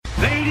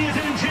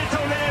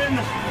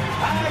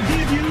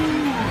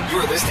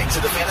listening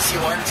to the Fantasy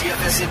Alarm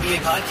DFS NBA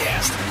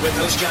podcast with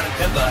host John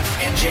Pemba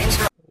and James.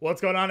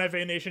 What's going on,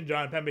 FA Nation?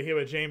 John Pemba here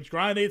with James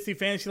Grind. It's the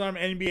Fantasy Alarm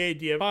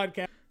NBA DFS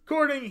podcast.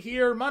 Recording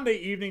here Monday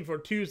evening for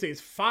Tuesday's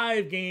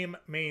 5-game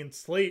main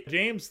slate.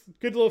 James,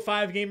 good little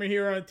 5-gamer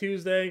here on a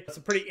Tuesday.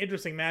 Some pretty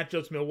interesting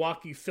matchups.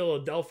 Milwaukee,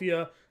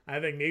 Philadelphia. I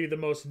think maybe the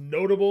most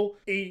notable.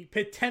 A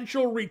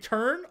potential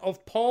return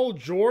of Paul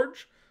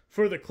George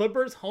for the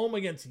Clippers, home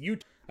against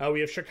Utah.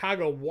 We have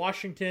Chicago,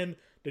 Washington,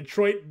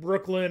 Detroit,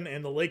 Brooklyn,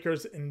 and the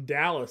Lakers in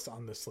Dallas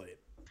on this slate.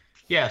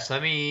 Yes,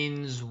 that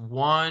means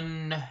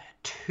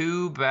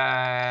 2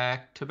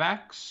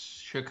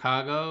 back-to-backs.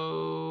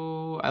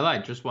 Chicago, I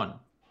lied, just one.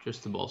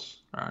 Just the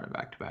Bulls are on a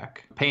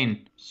back-to-back.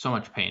 Pain, so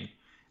much pain.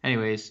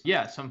 Anyways,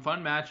 yeah, some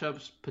fun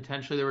matchups,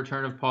 potentially the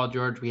return of Paul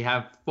George. We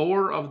have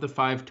 4 of the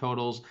 5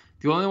 totals.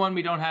 The only one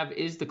we don't have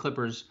is the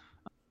Clippers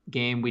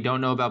game. We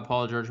don't know about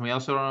Paul George, and we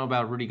also don't know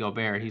about Rudy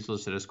Gobert. He's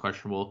listed as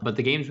questionable. But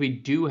the games we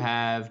do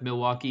have,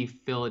 Milwaukee,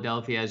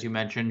 Philadelphia, as you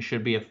mentioned,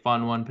 should be a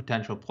fun one,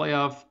 potential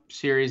playoff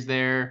series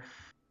there.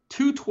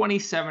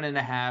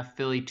 227.5,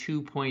 Philly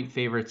 2-point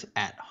favorites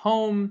at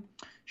home.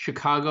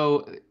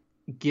 Chicago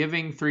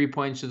giving 3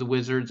 points to the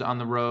Wizards on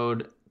the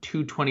road,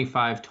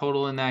 225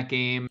 total in that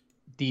game.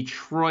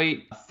 Detroit,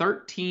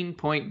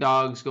 13-point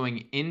dogs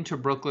going into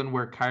Brooklyn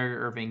where Kyrie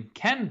Irving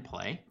can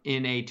play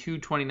in a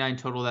 229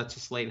 total. That's a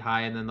slate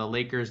high. And then the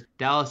Lakers,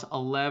 Dallas,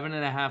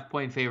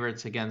 11.5-point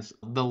favorites against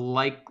the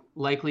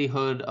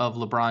likelihood of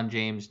LeBron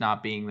James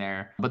not being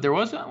there. But there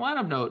was a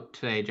lineup note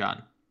today,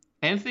 John.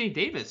 Anthony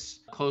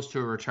Davis, close to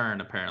a return,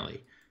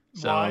 apparently.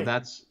 So Why?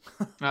 That's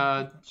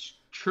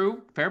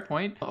true. Fair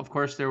point. Of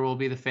course, there will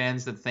be the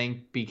fans that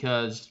think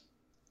because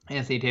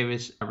Anthony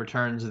Davis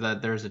returns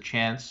that there's a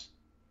chance.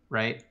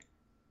 Right?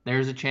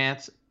 There's a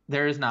chance.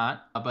 There is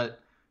not,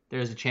 but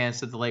there's a chance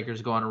that the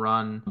Lakers go on a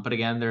run. But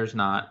again, there's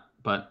not.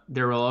 But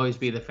there will always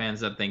be the fans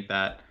that think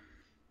that.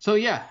 So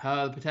yeah,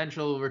 the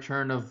potential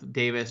return of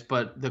Davis,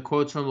 but the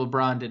quotes from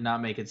LeBron did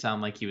not make it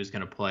sound like he was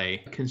going to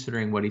play,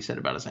 considering what he said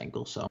about his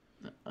ankle. So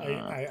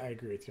I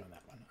agree with you on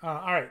that one.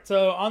 All right,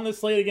 so on this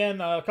slate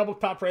again, a couple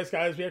top price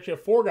guys. We actually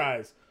have 4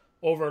 guys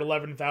over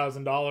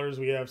 $11,000.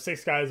 We have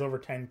 6 guys over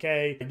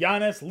 $10K.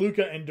 Giannis,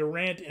 Luka, and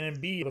Durant and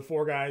Embiid, the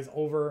 4 guys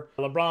over.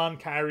 LeBron,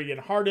 Kyrie,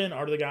 and Harden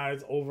are the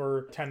guys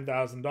over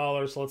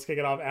 $10,000. So let's kick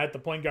it off at the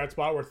point guard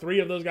spot where 3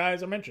 of those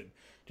guys are mentioned.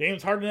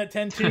 James Harden at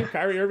 10.2,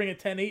 Kyrie Irving at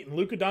 10.8, and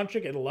Luka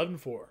Doncic at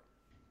 11.4.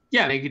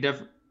 Yeah, you could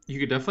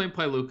definitely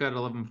play Luka at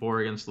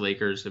 11.4 against the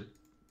Lakers if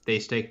they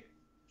stay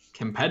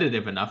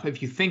competitive enough.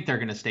 If you think they're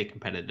going to stay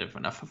competitive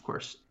enough, of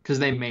course, because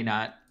they may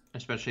not.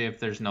 Especially if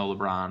there's no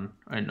LeBron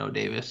and no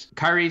Davis.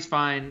 Kyrie's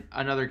fine.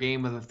 Another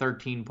game with a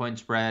 13-point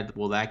spread.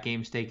 Will that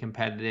game stay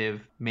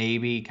competitive?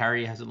 Maybe.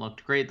 Kyrie hasn't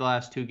looked great the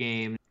last 2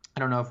 games. I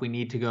don't know if we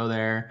need to go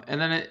there.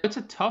 And then it's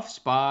a tough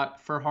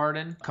spot for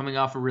Harden. Coming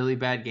off a really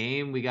bad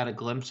game, we got a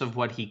glimpse of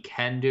what he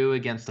can do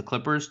against the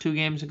Clippers 2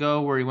 games ago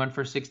where he went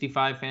for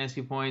 65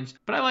 fantasy points.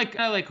 But I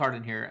like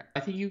Harden here. I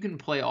think you can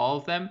play all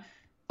of them.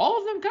 All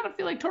of them kind of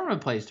feel like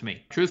tournament plays to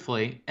me,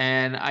 truthfully.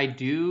 And I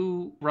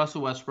do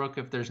Russell Westbrook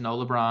if there's no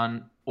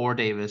LeBron or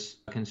Davis,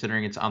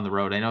 considering it's on the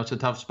road. I know it's a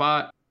tough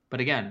spot, but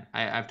again,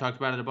 I've talked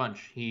about it a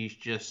bunch. He's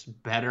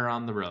just better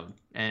on the road.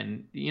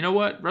 And you know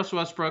what? Russell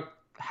Westbrook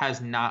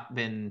has not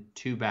been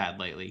too bad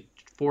lately.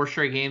 4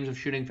 straight games of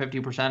shooting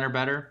 50% or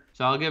better.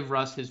 So I'll give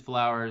Russ his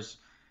flowers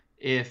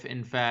if,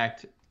 in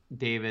fact,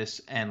 Davis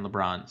and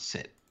LeBron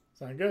sit.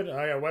 Sound good.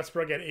 I got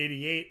Westbrook at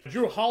 88.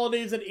 Drew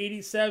Holiday's at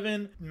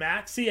 87.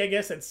 Maxey, I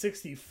guess, at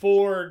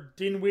 64.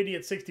 Dinwiddie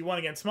at 61.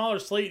 Again, smaller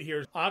slate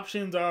here.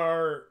 Options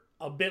are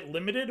a bit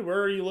limited. Where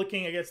are you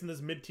looking, I guess, in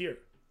this mid-tier?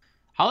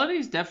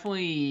 Holiday's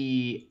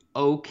definitely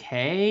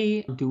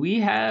okay. Do we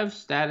have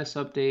status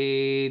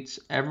updates?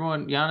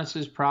 Giannis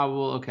is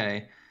probable.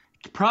 Okay.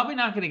 Probably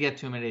not going to get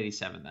to him at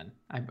 87 then.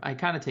 I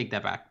kind of take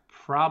that back.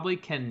 Probably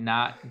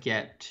cannot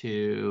get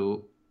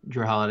to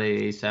Drew Holiday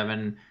at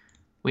 87.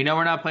 We know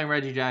we're not playing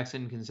Reggie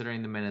Jackson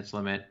considering the minutes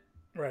limit.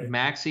 Right.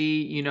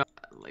 Maxey,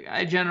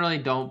 I generally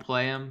don't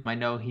play him. I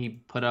know he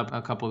put up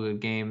a couple of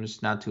good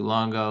games not too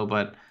long ago,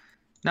 but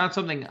not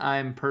something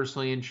I'm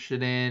personally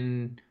interested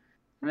in.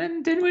 And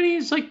then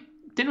Dinwiddie's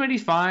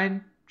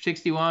fine.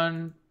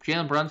 61.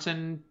 Jalen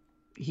Brunson,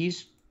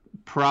 he's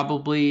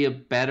probably a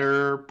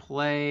better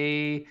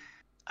play.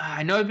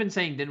 I know I've been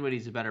saying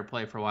Dinwiddie's a better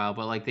play for a while,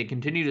 but they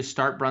continue to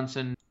start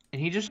Brunson,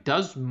 and he just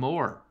does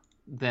more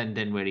than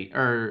Dinwiddie.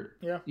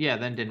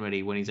 Than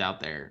Dinwiddie when he's out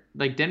there.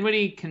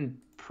 Dinwiddie can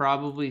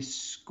probably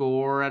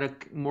score at a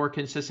more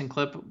consistent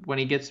clip when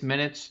he gets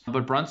minutes,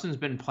 but Brunson's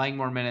been playing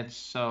more minutes,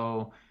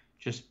 so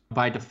just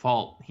by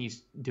default,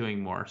 he's doing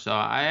more. So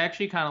I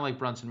actually kind of like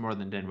Brunson more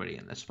than Dinwiddie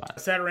in this spot.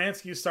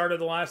 Satoransky started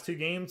the last 2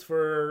 games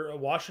for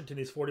Washington.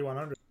 He's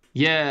 4,100.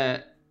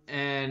 Yeah,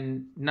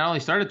 and not only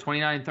started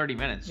 29 and 30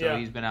 minutes, so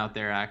he's been out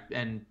there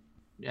and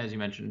as you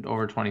mentioned,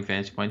 over 20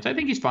 fantasy points. I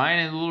think he's fine,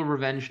 and a little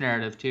revenge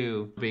narrative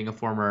too, being a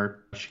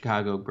former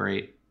Chicago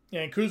great.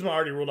 Yeah, and Kuzma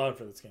already ruled out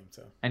for this game,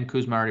 so. And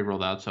Kuzma already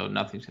ruled out, so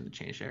nothing's going to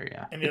change there,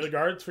 yeah. Any other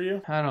guards for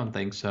you? I don't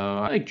think so.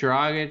 I think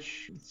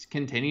Dragic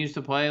continues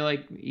to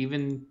play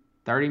even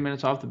 30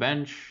 minutes off the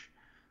bench.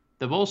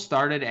 The Bulls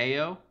started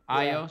Io,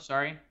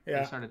 sorry. Yeah.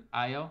 They started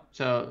Io.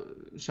 So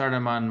started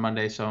him on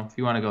Monday. So if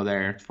you want to go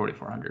there, it's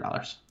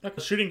 $4,400.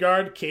 Okay. Shooting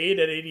guard, Cade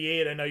at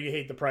 88. I know you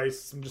hate the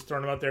price. I'm just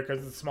throwing him out there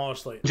because it's a smaller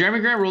slate. Jeremy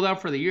Grant ruled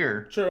out for the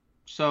year. Sure.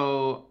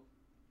 So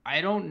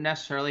I don't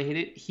necessarily hate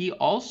it. He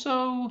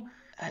also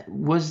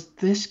was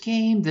this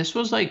game. This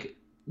was like,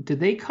 did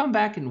they come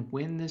back and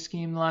win this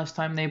game the last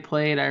time they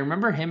played? I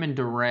remember him and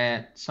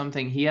Durant,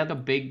 he had a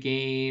big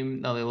game.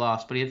 No, they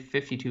lost, but he had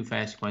 52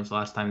 fantasy points the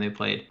last time they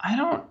played. I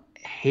don't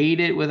hate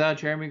it without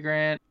Jeremy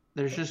Grant.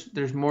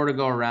 There's more to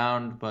go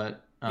around,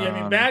 but yeah,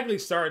 I mean, Bagley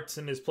starts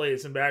in his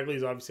place, and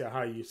Bagley's obviously a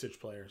high usage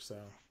player, so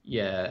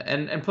yeah,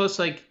 and plus,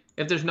 like,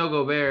 if there's no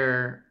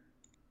Gobert,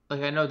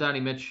 like, I know Donnie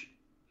Mitch,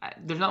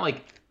 there's not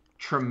like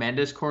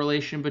tremendous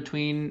correlation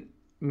between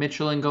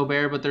Mitchell and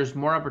Gobert, but there's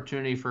more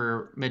opportunity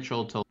for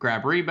Mitchell to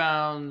grab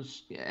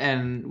rebounds,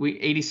 and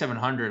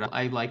 8,700.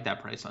 I like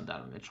that price on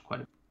Donovan Mitchell quite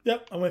a bit.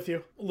 Yep, I'm with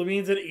you.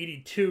 Levine's at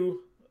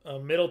 82,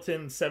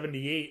 Middleton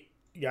 78.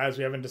 Guys,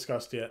 we haven't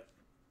discussed yet.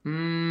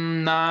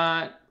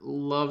 Not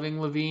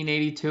loving Levine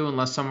 82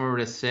 unless someone were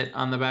to sit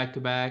on the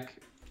back-to-back.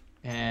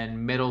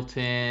 And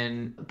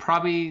Middleton,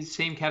 probably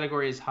same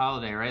category as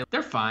Holiday, right?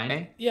 They're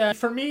fine. Yeah,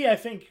 for me, I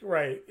think,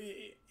 right,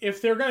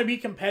 if they're going to be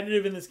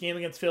competitive in this game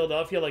against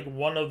Philadelphia, like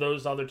one of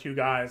those other two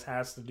guys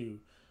has to do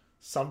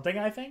something,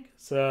 I think.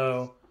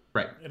 So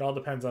right, it all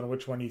depends on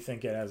which one you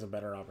think it has a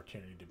better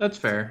opportunity to be. That's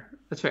fair.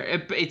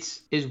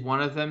 Is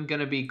one of them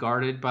going to be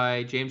guarded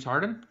by James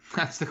Harden?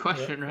 That's the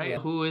question, right? Yeah.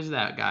 Who is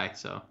that guy?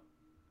 So.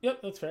 Yep,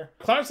 that's fair.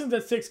 Clarkson's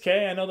at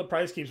 6K. I know the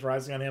price keeps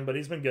rising on him, but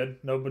he's been good.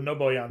 No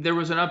Bojan. There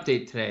was an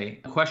update today.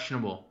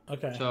 Questionable.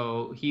 Okay.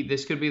 So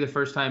this could be the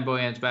first time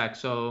Bojan's back.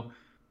 So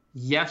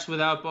yes,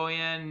 without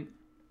Bojan,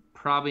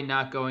 probably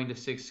not going to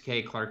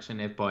 6K Clarkson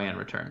if Bojan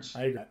returns.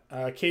 I agree.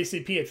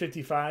 KCP at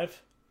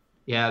 55.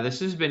 Yeah,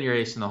 this has been your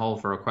ace in the hole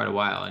for quite a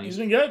while. And he's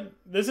been good.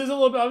 This is a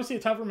little bit, obviously, a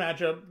tougher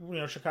matchup. You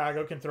know,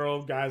 Chicago can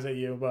throw guys at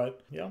you,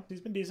 but, you know,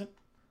 he's been decent.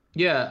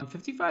 Yeah,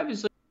 55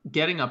 is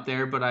getting up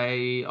there, but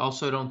I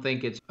also don't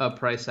think it's a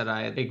price that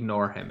I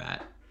ignore him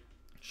at.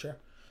 Sure.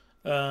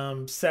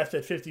 Seth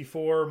at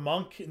 54.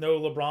 Monk, no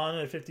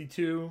LeBron at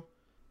 52.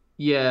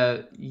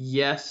 Yeah,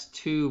 yes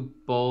to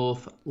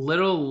both.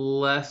 Little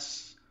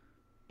less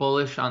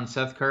bullish on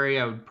Seth Curry.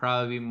 I would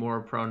probably be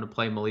more prone to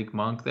play Malik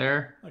Monk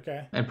there.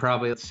 Okay. And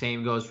probably the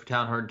same goes for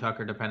Towns Horton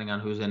Tucker, depending on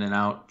who's in and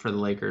out for the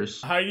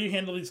Lakers. How do you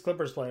handle these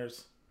Clippers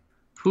players?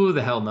 Who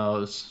the hell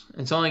knows?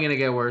 It's only going to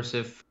get worse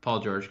if Paul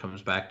George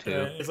comes back, too.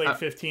 Yeah, it's like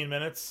 15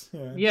 minutes.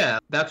 Yeah,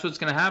 that's what's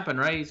going to happen,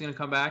 right? He's going to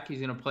come back. He's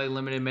going to play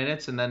limited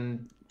minutes, and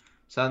then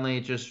suddenly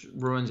it just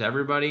ruins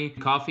everybody.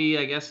 Coffee,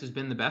 I guess, has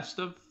been the best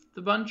of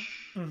the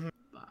bunch. Mm-hmm.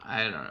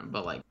 I don't know,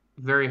 but, like,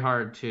 very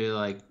hard to,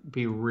 like,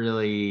 be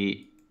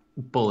really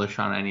bullish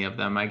on any of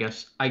them. I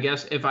guess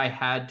if I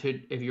had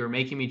to, if you were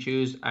making me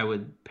choose, I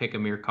would pick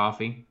Amir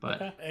Coffee. But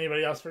okay.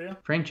 Anybody else for you?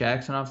 Frank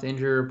Jackson off the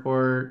injury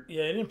report.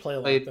 Yeah, he didn't play a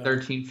lot. Played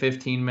 13,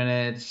 15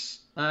 minutes.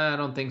 I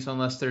don't think so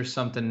unless there's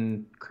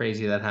something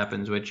crazy that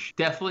happens, which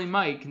definitely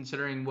might,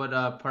 considering what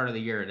part of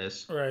the year it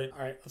is. Right. All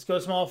right. Let's go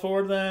small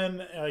forward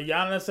then.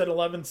 Giannis at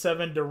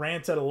 11.7.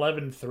 Durant's at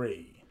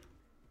 11.3.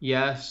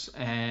 Yes,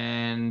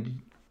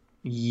 and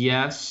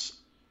yes.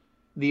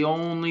 The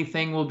only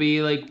thing will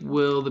be, like,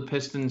 will the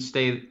Pistons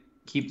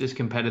keep this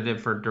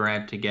competitive for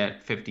Durant to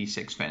get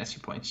 56 fantasy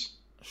points?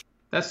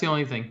 That's the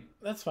only thing.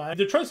 That's fine.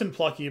 Detroit's been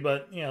plucky,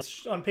 but, you know,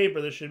 on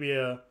paper, this should be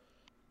a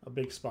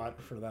big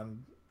spot for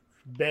them.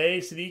 Bay,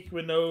 Sadiq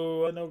with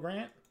no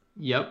Grant?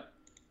 Yep.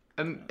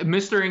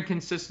 Mr.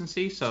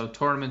 Inconsistency, so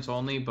tournaments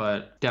only,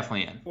 but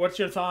definitely in. What's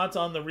your thoughts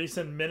on the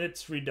recent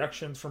minutes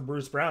reductions from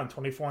Bruce Brown,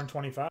 24 and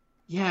 25?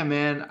 Yeah,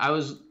 man. I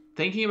was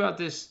thinking about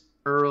this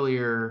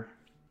earlier,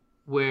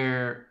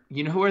 where,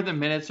 you know where the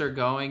minutes are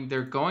going?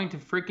 They're going to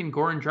freaking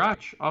Goran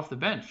Dragic off the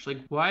bench. Like,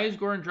 why is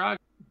Goran Dragic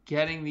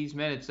getting these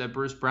minutes that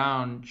Bruce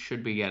Brown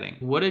should be getting?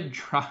 What did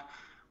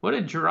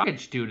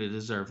Dragic do to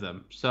deserve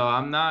them? So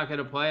I'm not going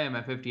to play him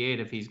at 58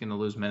 if he's going to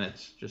lose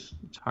minutes. Just,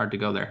 it's hard to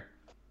go there.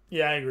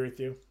 Yeah, I agree with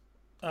you.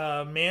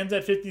 Man's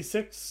at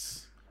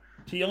 56.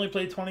 He only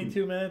played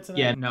 22 minutes.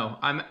 Yeah, no.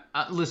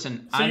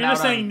 Listen. So you're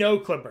just saying no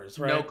Clippers,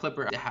 right? No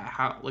Clipper.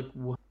 How? Like,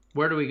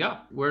 where do we go?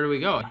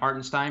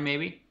 Hartenstein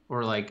maybe,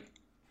 or like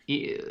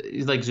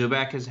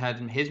Zubac has had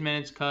his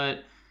minutes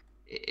cut.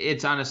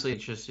 It's honestly,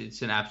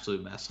 it's an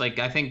absolute mess. Like,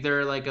 I think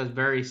they're like a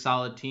very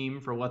solid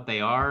team for what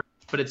they are,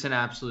 but it's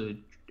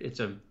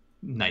a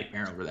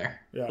nightmare over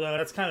there. Yeah,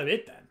 that's kind of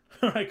it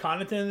then. Right,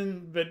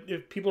 Connaughton, but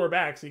if people are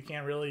back, so you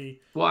can't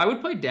really. Well, I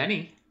would play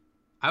Denny.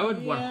 I would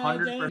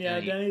 100%. Yeah,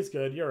 Denny's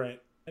good. You're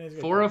right.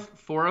 Four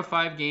of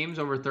 5 games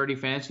over 30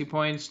 fantasy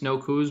points. No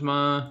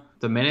Kuzma.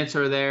 The minutes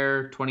are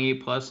there,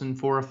 28 plus in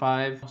 4 of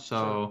 5.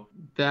 So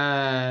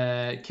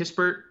that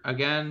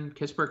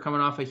Kispert coming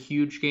off a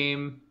huge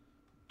game.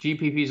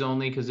 GPP's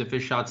only because if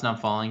his shot's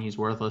not falling, he's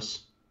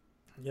worthless.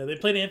 Yeah, they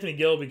played Anthony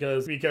Gill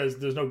because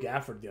there's no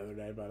Gafford the other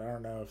day, but I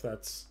don't know if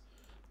that's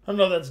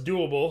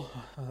doable.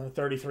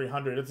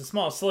 3,300. It's a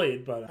small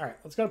slate, but all right,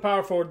 let's go to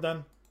power forward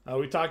then.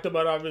 We talked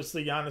about,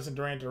 obviously, Giannis and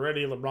Durant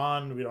already.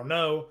 LeBron, we don't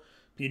know.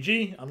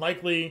 PG,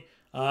 unlikely.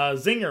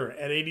 Zinger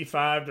at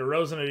 85,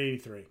 DeRozan at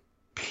 83.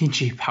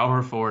 PG,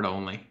 power forward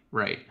only.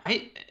 Right.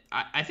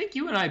 I think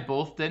you and I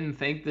both didn't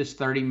think this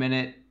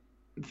 30-minute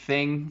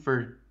thing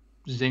for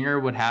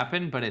Zinger would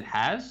happen, but it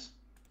has.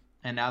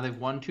 And now they've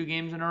won 2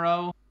 games in a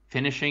row,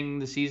 finishing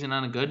the season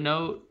on a good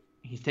note.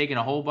 He's taking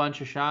a whole bunch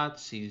of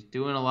shots. He's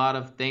doing a lot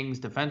of things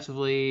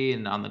defensively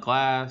and on the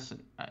glass.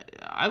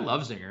 I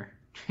love Zinger,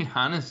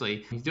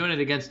 honestly. He's doing it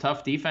against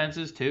tough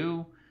defenses,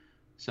 too.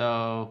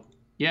 So,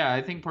 yeah,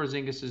 I think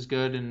Porzingis is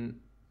good. And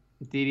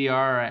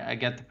DDR, I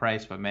get the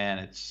price, but,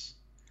 man,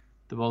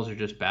 the Bulls are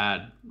just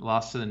bad.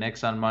 Lost to the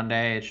Knicks on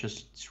Monday.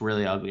 It's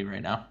really ugly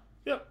right now.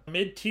 Yep.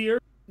 Mid-tier.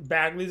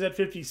 Bagley's at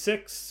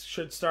 56.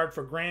 Should start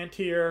for Grant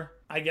here.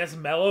 I guess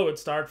Melo would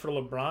start for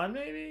LeBron,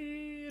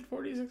 maybe at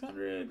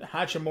 4,600.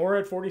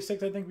 Hachimura at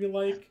 46, I think we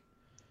like.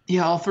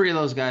 Yeah, all 3 of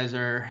those guys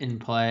are in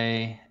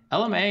play.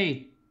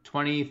 LMA,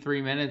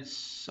 23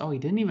 minutes. Oh, he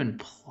didn't even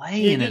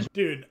play in his...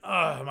 Dude,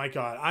 oh my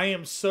God. I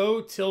am so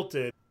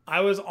tilted.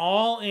 I was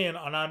all in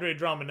on Andre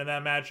Drummond in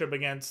that matchup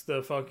against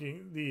the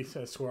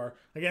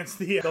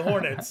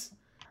Hornets.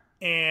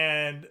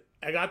 And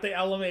I got the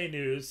LMA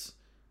news.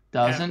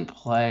 Doesn't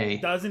play.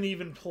 Doesn't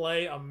even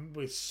play.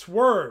 Was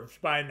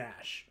swerved by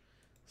Nash.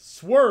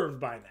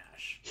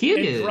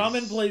 And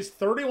Drummond plays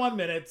 31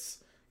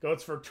 minutes,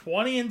 goes for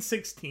 20 and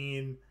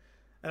 16.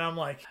 And I'm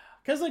like,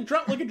 because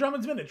look at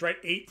Drummond's minutes, right?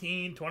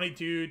 18,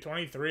 22,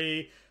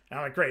 23. And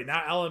I'm like, great.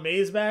 Now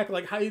LMA's back.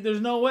 Like,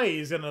 there's no way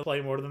he's going to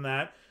play more than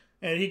that.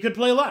 And he could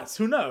play less.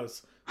 Who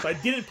knows? So I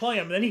didn't play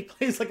him. Then he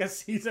plays like a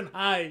season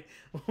high,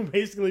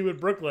 basically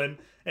with Brooklyn,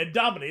 and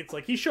dominates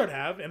like he should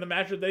have in the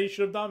matchup that he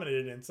should have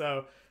dominated in.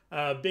 So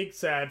big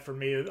sad for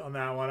me on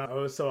that one. I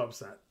was so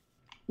upset.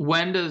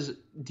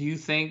 Do you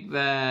think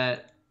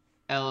that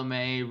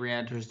LMA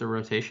re-enters the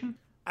rotation?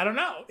 I don't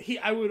know.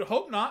 I would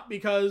hope not,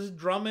 because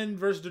Drummond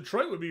versus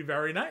Detroit would be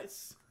very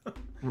nice.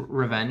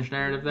 Revenge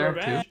narrative there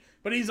too.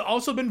 But he's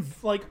also been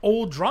like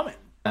old Drummond.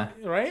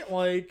 Right?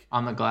 Like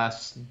on the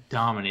glass,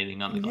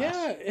 dominating on the glass.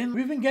 Yeah, and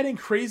we've been getting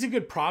crazy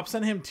good props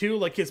on him too.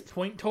 Like his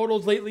point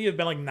totals lately have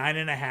been like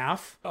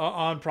 9.5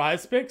 on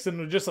Prize Picks, and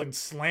we're just like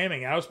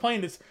slamming. I was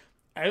playing this.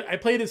 I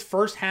played his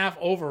first half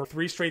over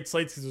 3 straight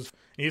slates.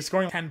 He was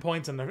scoring 10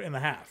 points in the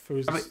half.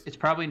 It's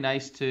probably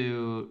nice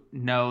to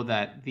know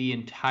that the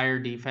entire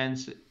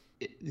defense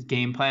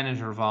game plan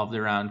is revolved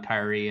around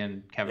Kyrie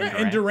and Kevin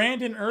Durant. And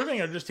Durant and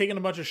Irving are just taking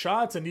a bunch of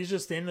shots, and he's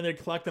just standing there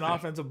collecting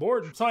offensive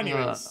boards. So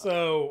anyways,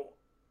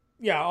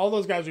 yeah, all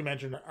those guys we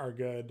mentioned are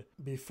good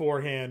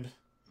beforehand.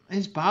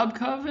 Is Bob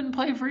Cove in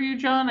play for you,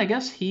 John? I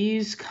guess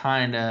he's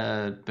kind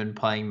of been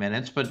playing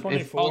minutes, but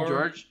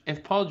 24.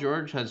 if Paul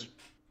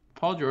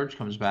George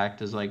comes back,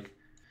 does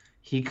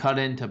he cut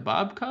into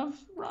Bob Cove?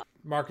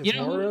 Marcus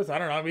Morris? I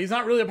don't know. I mean, he's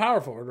not really a power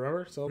forward,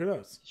 remember? So who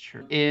knows?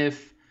 Sure.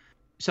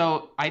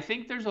 I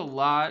think there's a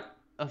lot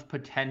of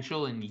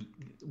potential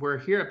we're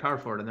here at power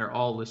forward, and they're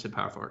all listed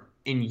power forward.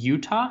 In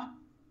Utah,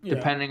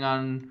 depending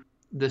on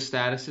the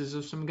statuses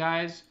of some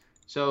guys.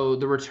 So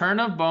the return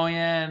of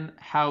Bojan,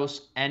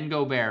 House, and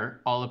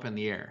Gobert all up in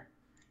the air.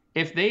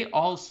 If they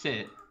all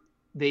sit,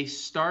 they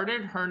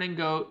started Hernan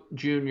Goat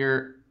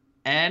Jr.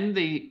 and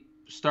they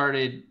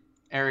started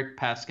Eric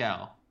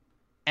Pascal.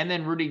 And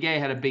then Rudy Gay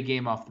had a big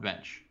game off the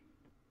bench.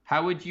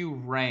 How would you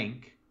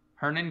rank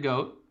Hernan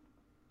Goat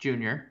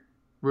Jr.,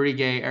 Rudy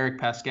Gay, Eric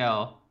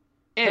Pascal,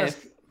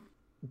 if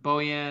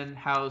Bojan,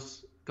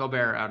 House,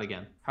 Gobert out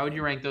again? How would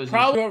you rank those?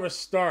 Probably whoever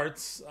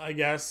starts, I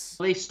guess.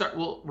 They start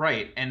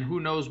right, and who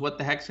knows what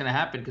the heck's going to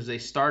happen, because they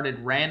started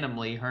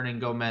randomly Hernan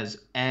Gomez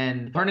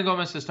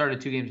has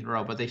started 2 games in a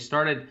row, but they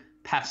started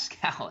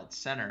Pascal at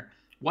center.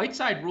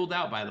 Whiteside ruled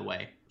out, by the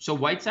way. So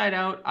Whiteside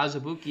out,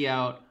 Azubuike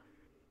out,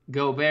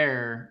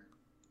 Gobert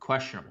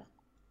questionable.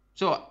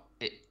 So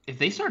if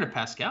they started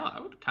Pascal, I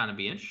would kind of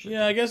be interested.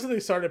 Yeah, I guess if they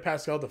started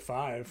Pascal to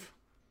 5.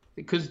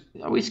 Because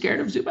are we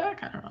scared of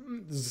Zubac? I don't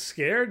know.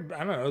 Scared?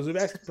 I don't know.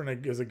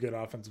 Zubac is a good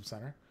offensive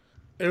center.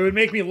 It would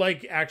make me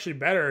like actually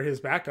better his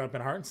backup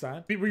in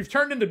Hartenstein. We've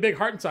turned into big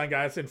Hartenstein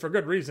guys, and for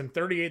good reason.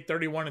 38,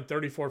 31, and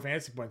 34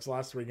 fantasy points the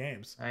last 3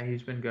 games.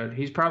 He's been good.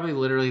 He's probably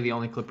literally the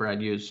only Clipper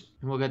I'd use.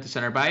 And we'll get to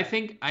center. But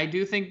I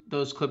do think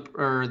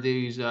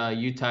these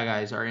Utah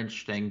guys are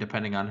interesting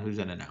depending on who's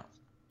in and out.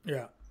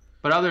 Yeah.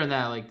 But other than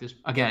that, this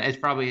again,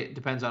 it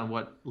depends on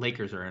what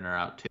Lakers are in or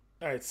out too.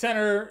 All right,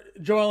 center,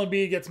 Joel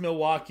Embiid gets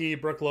Milwaukee,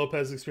 Brook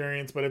Lopez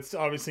experience, but it's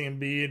obviously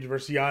Embiid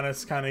versus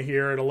Giannis kind of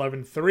here at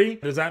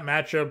 11-3. Does that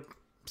matchup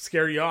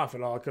scare you off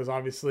at all? Because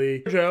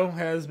obviously Joe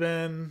has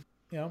been,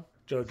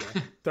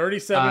 JoJo.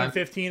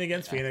 37-15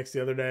 against Phoenix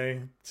the other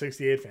day,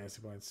 68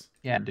 fantasy points.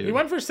 Yeah, dude. He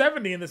went for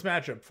 70 in this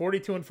matchup,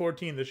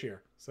 42-14 this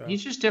year. So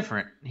he's just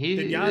different.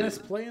 Did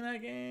Giannis play in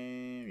that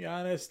game?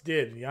 Giannis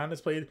did.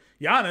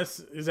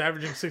 Giannis is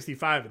averaging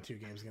 65 in 2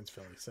 games against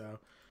Philly, so...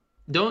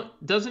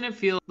 Doesn't it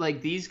feel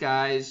like these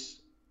guys,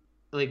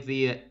 like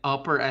the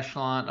upper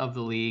echelon of the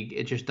league,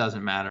 it just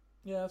doesn't matter?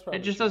 Yeah, that's probably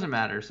it just doesn't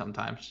matter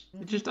sometimes.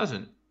 Mm-hmm. It just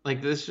doesn't.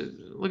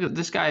 Look at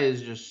this guy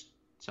is just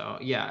so.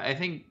 Yeah, I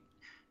think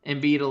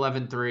Embiid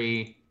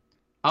 11-3.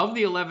 Of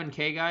the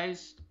 11K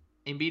guys,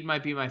 Embiid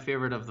might be my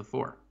favorite of the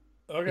 4.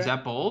 Okay. Is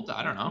that bold?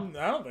 I don't know.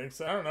 I don't think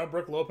so. I don't know.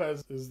 Brook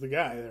Lopez is the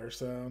guy there,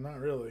 so not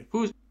really.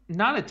 Who's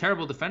not a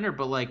terrible defender,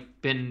 but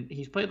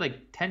he's played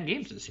like 10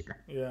 games this year.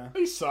 Yeah,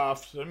 he's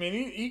soft. I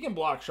mean, he can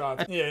block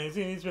shots. Yeah,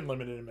 he's been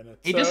limited in minutes.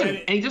 He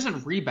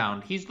doesn't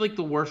rebound. He's like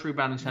the worst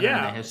rebounding center in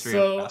the history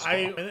of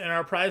basketball. So in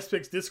our Prize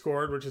Picks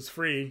Discord, which is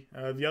free,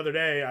 the other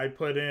day I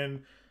put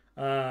in.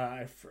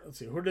 Let's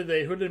see, who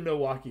did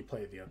Milwaukee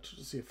play the other?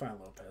 Let's see if I find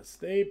Lopez.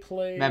 They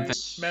played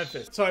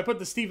Memphis. So I put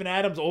the Steven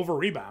Adams over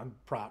rebound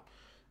prop.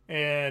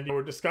 And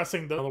we're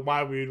discussing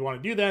why we would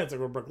want to do that. It's like,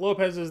 well, Brook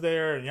Lopez is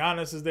there and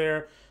Giannis is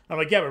there. I'm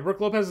like, yeah, but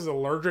Brook Lopez is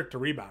allergic to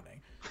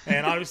rebounding.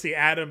 And obviously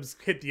Adams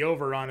hit the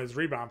over on his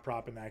rebound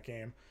prop in that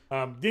game.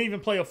 Didn't even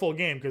play a full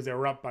game because they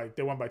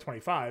won by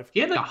 25. He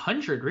had like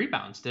 100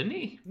 rebounds, didn't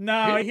he?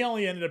 No, he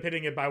only ended up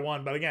hitting it by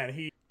 1. But again,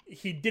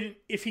 he didn't.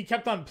 If he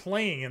kept on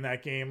playing in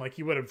that game, like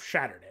he would have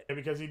shattered it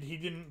because he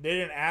didn't. They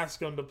didn't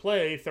ask him to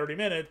play 30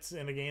 minutes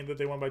in a game that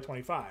they won by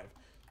 25.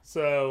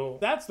 So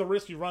that's the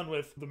risk you run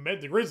with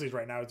the Grizzlies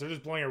right now. Is they're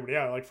just blowing everybody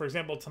out. Like, for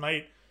example,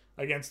 tonight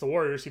against the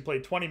Warriors, he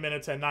played 20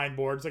 minutes, had 9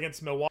 boards.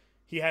 Against Milwaukee,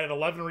 he had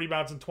 11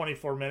 rebounds in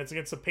 24 minutes.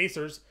 Against the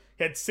Pacers,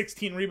 he had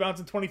 16 rebounds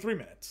in 23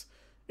 minutes.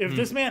 If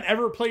this man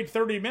ever played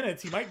 30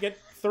 minutes, he might get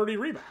 30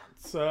 rebounds.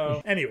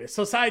 So anyway,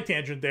 so side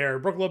tangent there.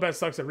 Brook Lopez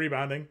sucks at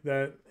rebounding.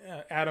 That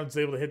Adams is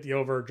able to hit the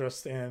over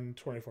just in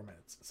 24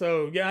 minutes.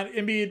 So yeah,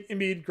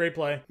 Embiid, great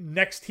play.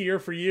 Next tier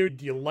for you.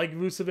 Do you like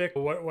Vucevic?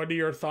 What are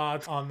your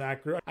thoughts on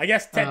that group? I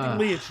guess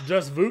technically it's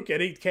just Vuk at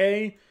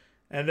 8K,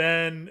 and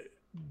then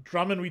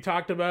Drummond we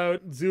talked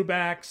about,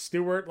 Zubac,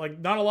 Stewart. Like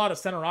not a lot of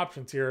center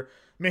options here.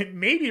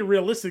 Maybe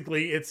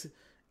realistically it's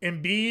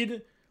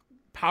Embiid,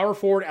 power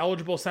forward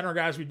eligible center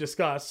guys we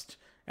discussed,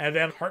 and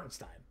then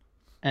Hartenstein.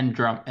 And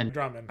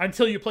Drummond.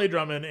 Until you play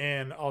Drummond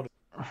and all.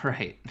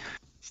 Right.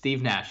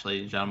 Steve Nash,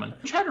 ladies and gentlemen.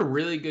 He had a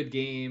really good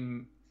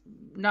game.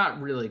 Not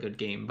really good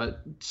game,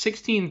 but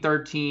 16,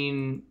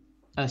 13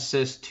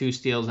 assists, 2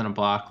 steals, and a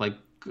block. Like,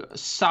 a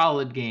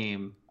solid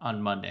game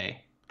on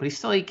Monday. But he's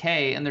still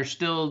 8K, and there's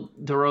still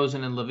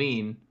DeRozan and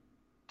Levine.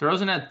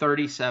 DeRozan had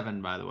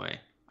 37, by the way.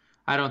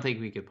 I don't think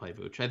we could play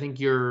Vooch. I think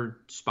you're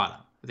spot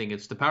on. I think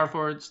it's the power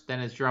forwards, then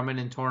it's Drummond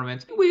in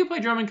tournaments. We can play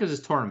Drummond because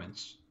it's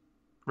tournaments.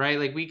 Right?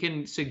 Like, we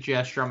can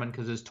suggest Drummond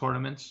because it's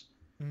tournaments.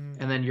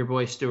 And then your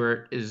boy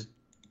Stewart is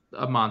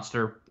a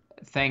monster.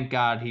 Thank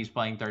God he's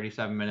playing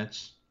 37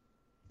 minutes.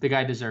 The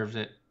guy deserves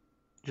it.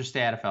 Just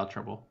stay out of foul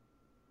trouble.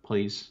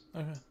 Please.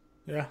 Okay.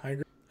 Yeah, I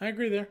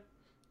agree there.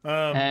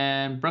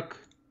 And Brook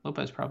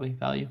Lopez probably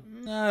value.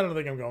 I don't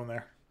think I'm going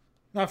there.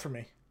 Not for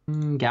me.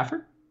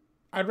 Gafford?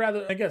 I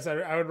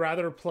would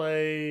rather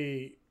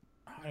play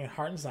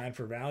Hartenstein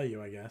for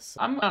value, I guess.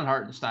 I'm on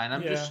Hartenstein.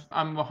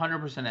 I'm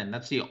 100% in.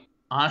 That's the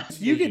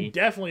honestly. You can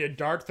definitely a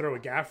dart throw a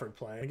Gafford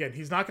play. Again,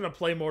 he's not going to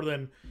play more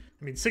than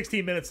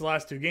 16 minutes the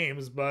last 2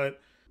 games,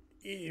 but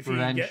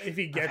if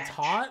he gets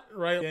hot,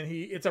 right, and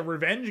it's a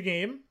revenge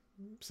game.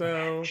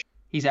 So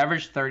he's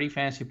averaged 30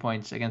 fantasy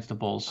points against the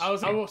Bulls. I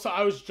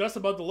was just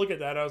about to look at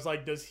that. I was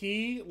like, does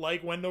he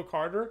like Wendell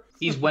Carter?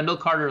 He's Wendell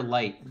Carter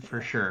light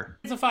for sure.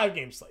 It's a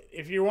 5-game slate.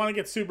 If you want to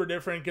get super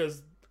different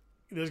because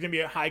there's going to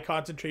be a high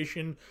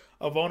concentration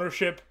of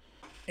ownership,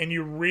 and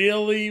you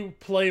really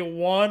play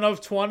 1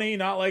 of 20,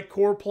 not like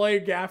core play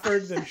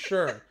Gafford, then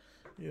sure.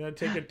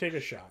 Take a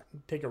shot.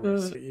 Take a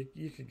risk.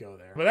 You could go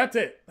there. But that's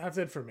it. That's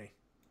it for me.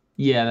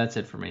 Yeah, that's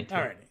it for me, too.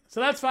 Alrighty.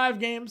 So that's 5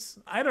 games.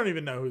 I don't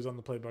even know who's on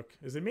the playbook.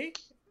 Is it me?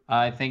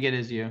 I think it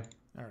is you.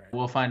 All right.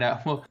 We'll find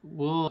out.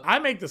 We'll. I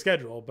make the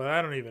schedule, but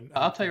I don't even.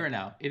 I'll tell you right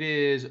now. It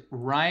is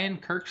Ryan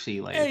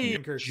Kirksey.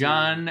 Kirksey.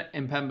 John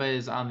Mpemba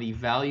is on the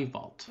value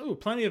vault. Ooh,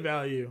 plenty of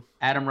value.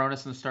 Adam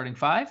Ronis in the starting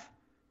 5.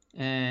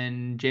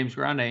 And James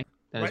Grande.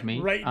 That is me.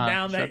 Right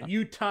down that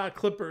Utah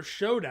Clippers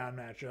showdown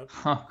matchup.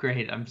 Oh,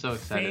 great. I'm so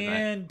excited.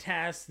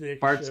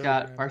 Fantastic. Bart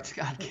Scott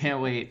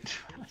can't wait.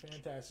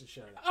 Fantastic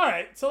showdown. All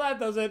right. So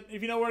that does it.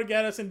 If you know where to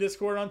get us in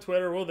Discord on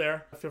Twitter, we're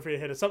there. Feel free to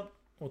hit us up.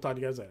 We'll talk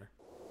to you guys later.